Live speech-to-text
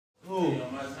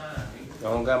I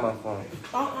don't got my phone.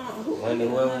 When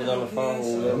whoever was on the phone,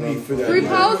 whoever. Three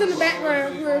poles in the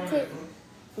background, real quick.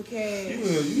 Okay.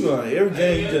 You on every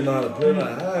game you just know how to play.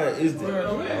 Like, how is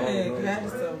that?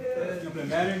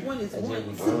 One is 1, 2,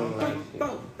 3,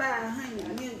 4,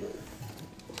 500 niggas.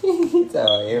 You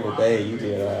tell every day you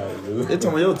did all right, dude. They talking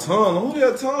about your tongue long. Who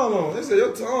got tongue long? They said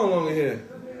your tongue long in here.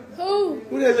 Who?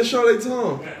 They just show their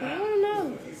tongue? I don't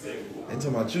know. They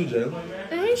talking about you, Jalen.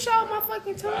 They ain't showed my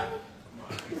fucking tongue.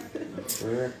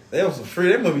 They on some free.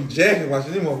 They must be jacking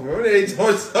watching them motherfuckers. They ain't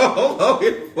doing so long.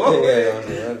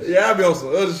 Yeah, I be on some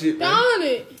other shit, man. Darn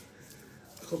it.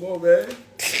 Come on, man.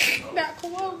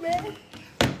 Come on, man.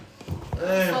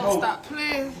 Man, Don't stop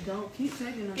playing. Don't keep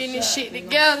taking them. Getting this shit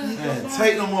together. Man,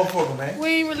 take them motherfucker, man. We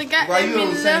ain't really got Right, that you know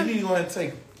what many I'm saying? left. You need to go ahead and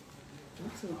take them.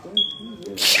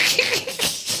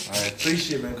 Alright, 3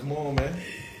 shit, man. Come on, man.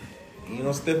 You ain't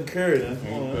no Stephen Curry, man.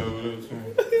 Come on, man.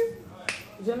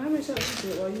 Jen, how many shots you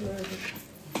did while you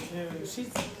were She's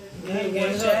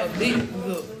getting her a big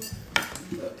look.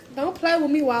 Don't play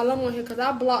with me while I'm on here, because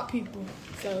I block people.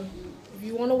 So, if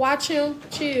you want to watch him,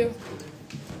 chill.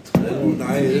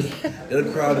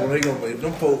 They'll crowd when they gonna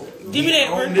them folk. Give me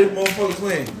that, on this motherfucker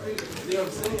playing. You know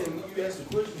what I'm saying? You asked the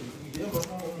question. You get my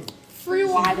phone. Free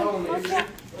water. Okay.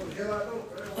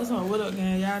 That's my what up,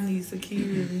 gang. Y'all need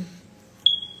security.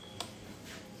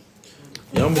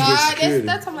 Yeah, I'm gonna get security.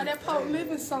 That's talking about that Pope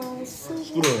Living song.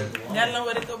 Scoot on. Y'all know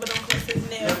where they go, but don't go sitting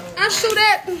there. I shoot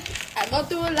that. I go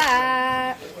through a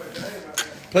lot.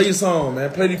 Play your song, man.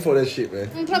 Play for that shit, man.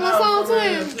 I'm play my song to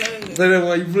him. Play that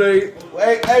one you play.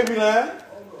 Hey, B-Line.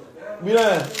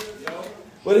 B-Line.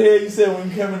 What the hell you said when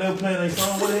you came in there playing that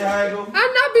song? What the hell, how it go? I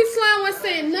know B Slam was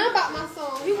saying nothing about my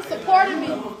song. He was supporting me.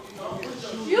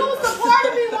 You was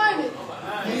supporting me, wasn't it?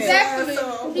 Exactly.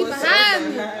 He behind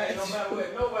me.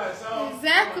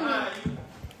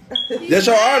 Exactly. That's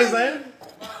your artist, ain't it?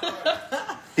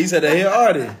 He said that here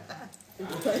artist.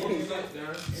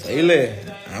 Say left.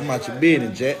 I'm out your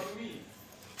business, Jack.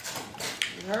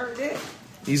 You heard that?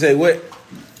 He say what?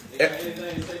 Yeah.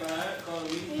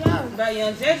 About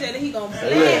young JJ that he gonna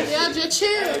play. Yeah, just chill.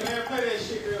 Man, play that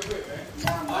shit real quick, man.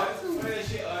 Play that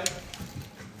shit, alright.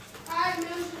 Alright,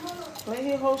 man. Hold on. Play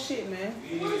his whole shit, man.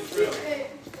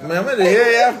 Man, what the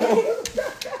hell y'all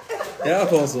for? Y'all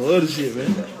for some other shit,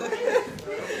 man.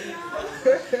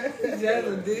 Just a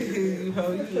dick, you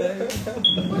hoe. You love.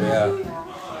 Yeah.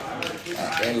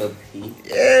 That little pee.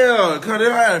 Yeah, cause they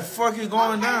had fucking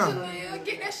going down.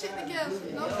 Get that shit together.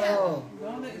 No cap.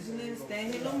 Don't let Jaleel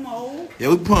stand here no more. Yeah,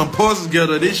 we putting puzzles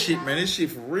together. This shit, man. This shit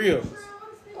for real.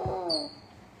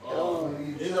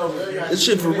 This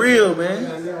shit for real, man.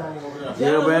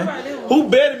 Yeah, man. Who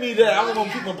betted me that I was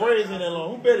gonna keep my braids in that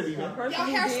long? Who betted me, man? Your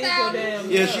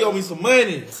hairstyle. Yeah, she owe me some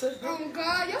money. Oh,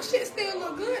 God. Your shit still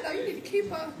look good, though. You need to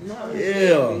keep her.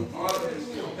 Yeah.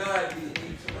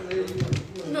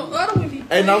 No, other one be.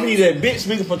 Hey, now we need that bitch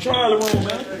speaking for Charlie room,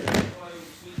 man.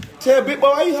 Tell Big Boy,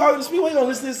 why you hogging the speak? Why you gonna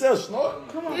listen to yourself snort?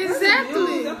 Come on.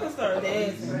 Exactly. I'm gonna start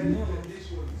dancing.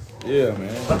 Yeah,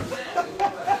 man.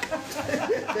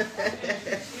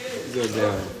 Go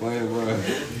down. Play it, bro.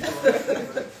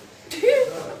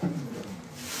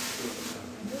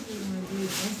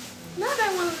 Now they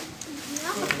want to. I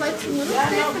can play too much. I'm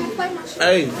finna play my shit.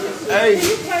 Hey. Can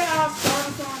you play our song?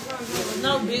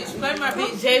 No, bitch. Play my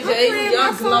bitch I'm JJ. playing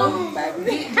Young my slow. song,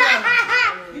 baby.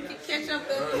 You can catch up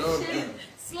that shit.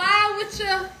 Slide with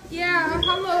ya. Yeah,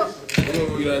 hold up.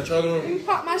 You got Charlie room? Let me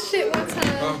pop my shit one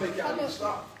time. Hold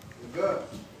up.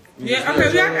 Yeah, okay,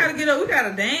 y'all gotta get up. We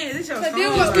gotta dance. This your So song. then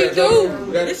what we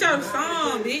do? This your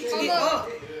song, bitch. Get up.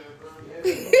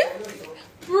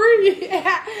 Breathe.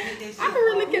 I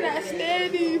really cannot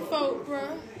stand these folk, bro.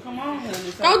 Come on,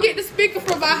 honey. Go get the speaker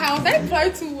from my house. They play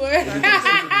too much.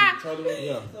 Charlie room,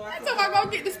 yeah. I told my go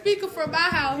get the speaker from my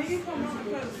house.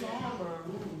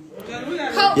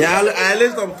 Yeah, I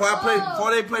listen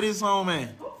before they play this song,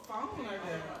 man.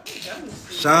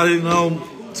 Charlie, you know,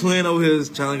 twin over here is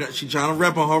trying to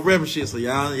rap on her rapping shit, so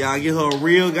y'all get her a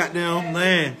real goddamn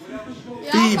man.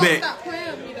 Feedback. Stop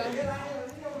playing with me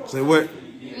though. Say what?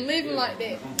 I'm leaving like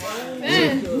that.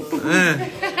 Man.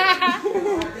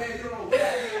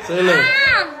 Say look.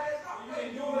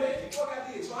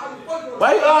 Why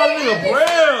you all in your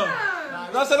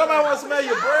breath? I said nobody wants to smell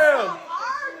your breath.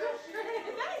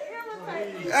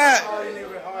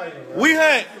 We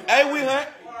hunt. Hey, we hunt.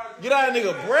 Get out of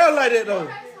nigga breath like that though.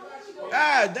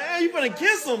 God damn, you finna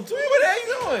kiss him. Twin, what the hell you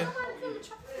doing?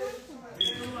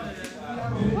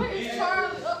 What is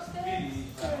Charlie upstairs?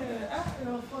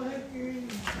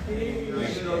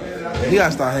 He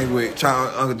gotta start hanging with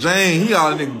Uncle Jane. He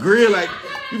all in the grill like,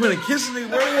 you finna kiss a nigga.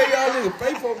 Where the hell y'all nigga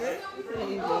faithful, man?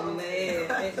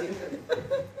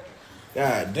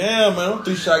 God damn, man. Them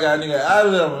 3 shot got nigga out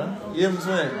of there, man. You hear me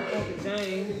saying?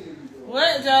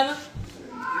 What, Jonah?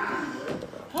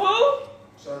 Who?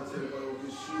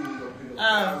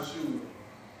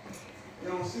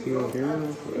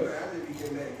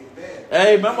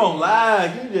 Hey, man, I'm on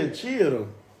live. You just chill, though.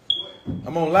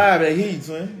 I'm on live at Heat,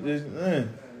 twin. Just,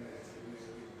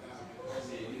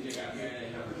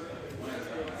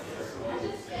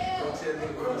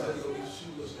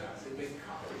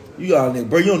 You all nigga,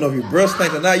 bro. You don't know if your breath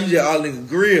stink or not. You just all nigga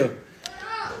grill.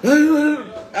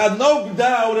 I know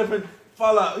down over there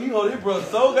fall out. You hold his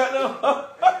breath so goddamn.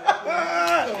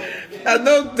 I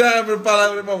know down for fall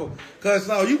out with that mama. Cause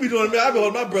now you be doing me. I be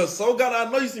holding my breath so goddamn.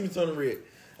 I know you see me turning red.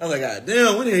 I'm like, God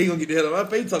damn, when the hell you gonna get the hell out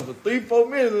of my face? Talking for 3-4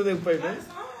 minutes with that face, man.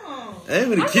 I ain't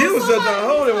gonna kill myself trying to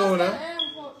hold that woman now.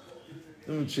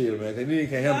 Let me chill, man. Cause you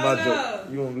can't handle my joke.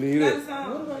 You won't believe that.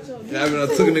 Yeah, I been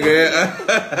took a nigga ass.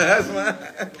 That's mine.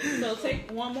 So take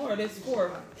one more. That's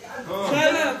 4.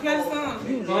 Play the song.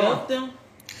 You left them.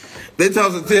 They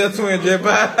toss a tail twin, Jet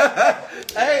by.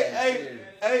 Hey,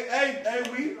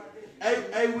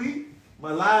 we.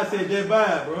 My line said Jet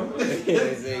by, bro.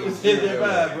 It said Jet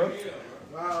by, bro.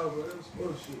 Wow, bro, that was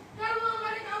bullshit.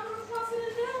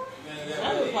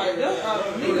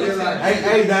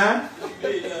 Hey, Don.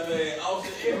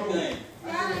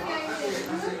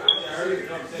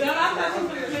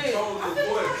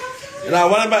 Now,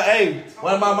 one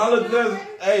about my little cousin,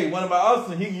 one about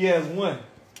Austin, he has 1.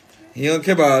 He don't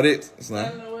care about it. It's not. I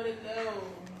don't know where to go.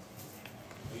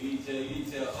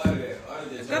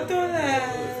 Go through that.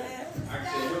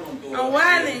 I'm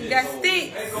wildin', got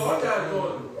sticks.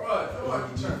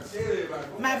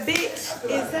 My bitch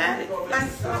is at it like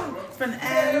some from the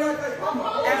island.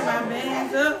 Got my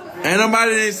bands up. Ain't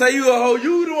nobody didn't say you a hoe.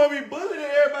 You the one be bullying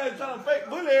everybody, trying to fake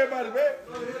bully everybody, man.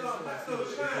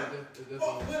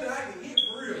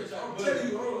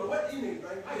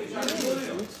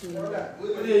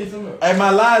 Hey, my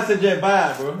line said Jet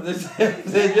vibe, bro. They said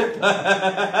Jet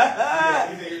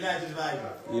vibe.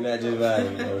 You're not just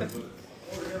vibing, bro.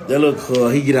 That look cool.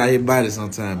 He get out his body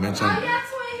sometime, man. Here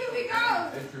we go.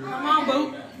 Come on,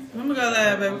 boo. Let me go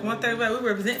live, baby. 1:30, baby. We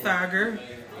represent Fire Girl. Why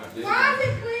is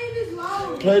it playing this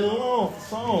long? Play the long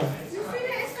song. You see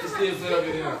that? It's Still play up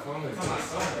in the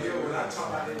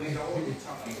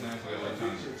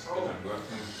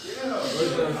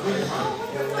phone.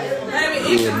 Baby,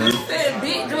 it's said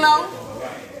big glow.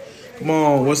 Come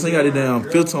on, what's the got it down?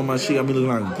 Filter on my shit. Got me looking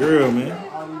like a girl, man.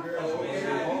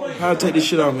 How I take this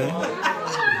shit off, man?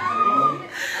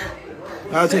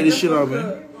 How I take this shit off,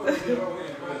 man?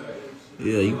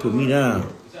 Yeah, you put me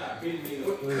down.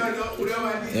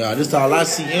 Yeah, this is all I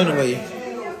see anyway.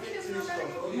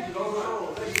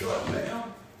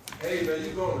 Hey, man,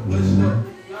 you going to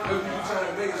trying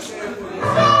to make a sample.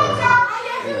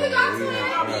 Here we go.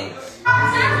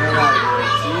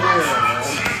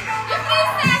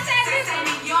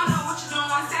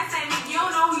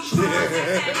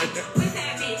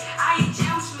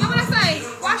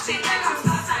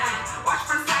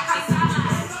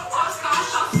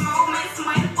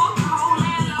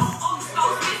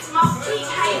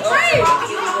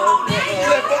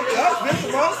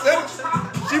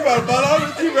 She about to fall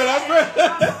off. She ran out of breath.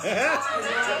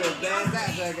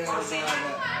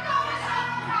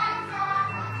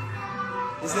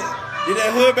 Get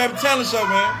that hood baby challenge show,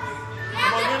 man.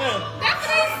 Come on, get in. That's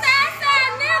what these sad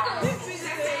niggas.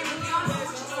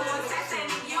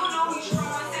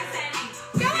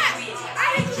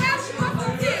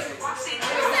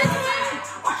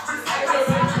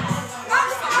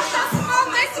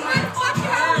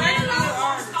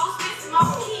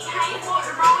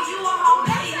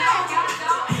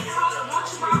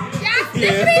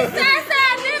 Yeah.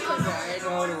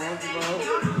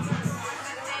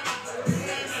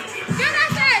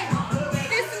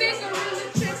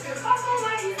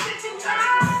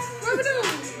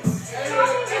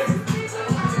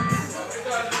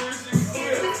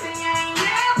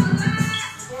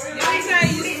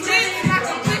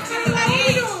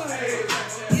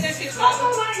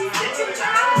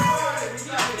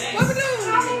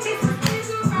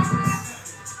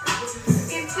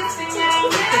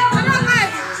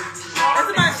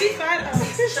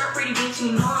 Pretty bitch,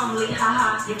 you know I'm lit,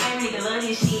 haha. Your favorite nigga love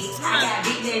this shit. I got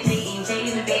big that J and J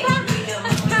in the back.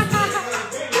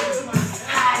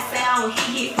 High sound, he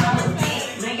get from the back.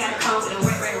 Man gotta come with a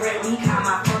red. When he call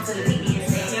my phone to the lady and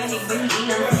say, yo nigga, but he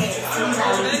eat on the ass.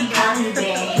 Sometimes he call me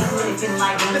back. I'm really feeling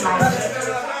like I'm like.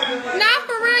 Nah,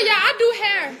 for real, y'all. I do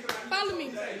hair. Follow me.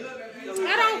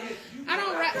 I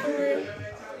don't rap for real.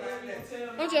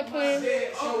 I'm just playing.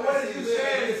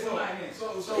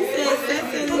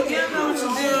 Sassy nigga, you know what you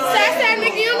do. Sassy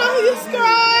nigga, you know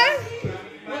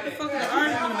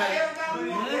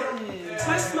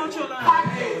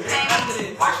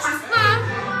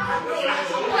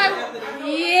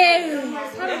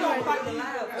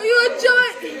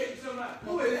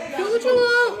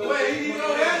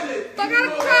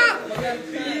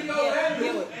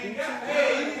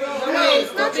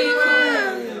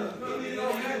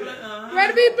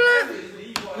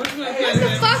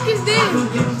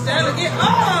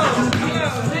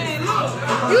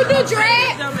do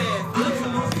dread. Dumb ass.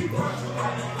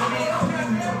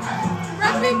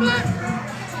 Recipe blunt.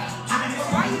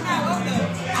 Why you not up there?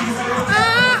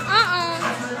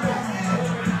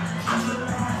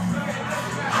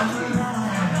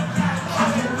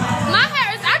 My hair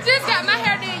is, I just got my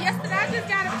hair done yesterday. I just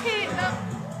got a pin up.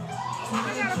 I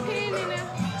got a pin in there.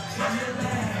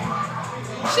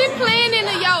 She playing in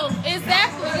the yo.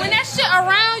 Exactly. When that shit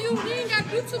around you, you ain't got to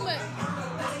do too much.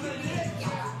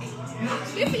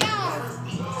 This y'all.